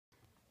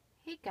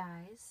Hey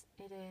guys,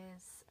 it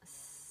is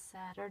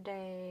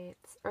Saturday,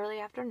 it's early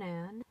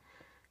afternoon,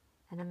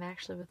 and I'm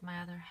actually with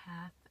my other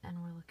half,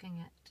 and we're looking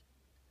at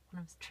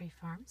one of his tree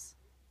farms.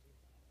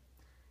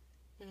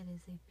 It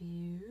is a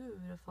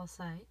beautiful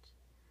sight.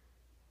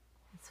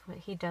 It's what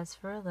he does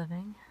for a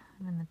living.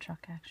 I'm in the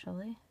truck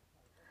actually,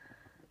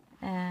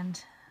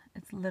 and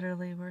it's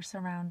literally, we're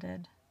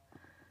surrounded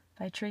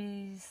by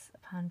trees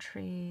upon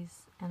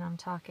trees, and I'm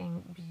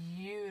talking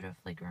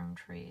beautifully groomed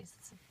trees.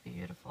 It's a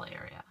beautiful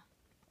area.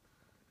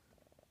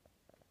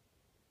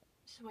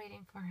 Just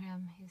waiting for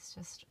him. He's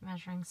just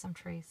measuring some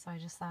trees, so I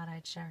just thought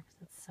I'd share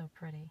because it's so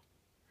pretty.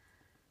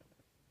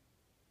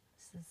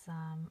 This is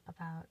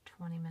about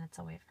 20 minutes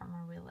away from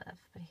where we live,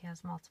 but he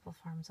has multiple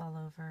farms all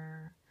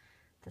over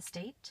the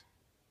state.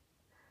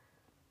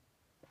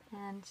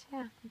 And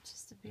yeah, it's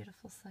just a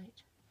beautiful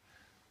sight.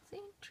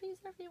 See, trees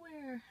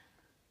everywhere.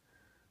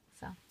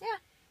 So yeah,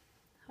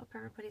 hope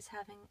everybody's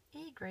having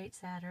a great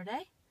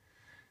Saturday.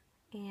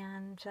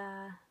 And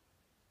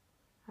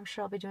I'm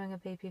sure I'll be doing a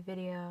baby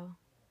video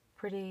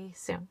pretty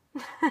soon.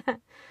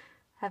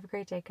 Have a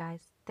great day,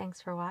 guys.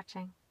 Thanks for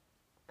watching.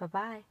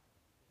 Bye-bye.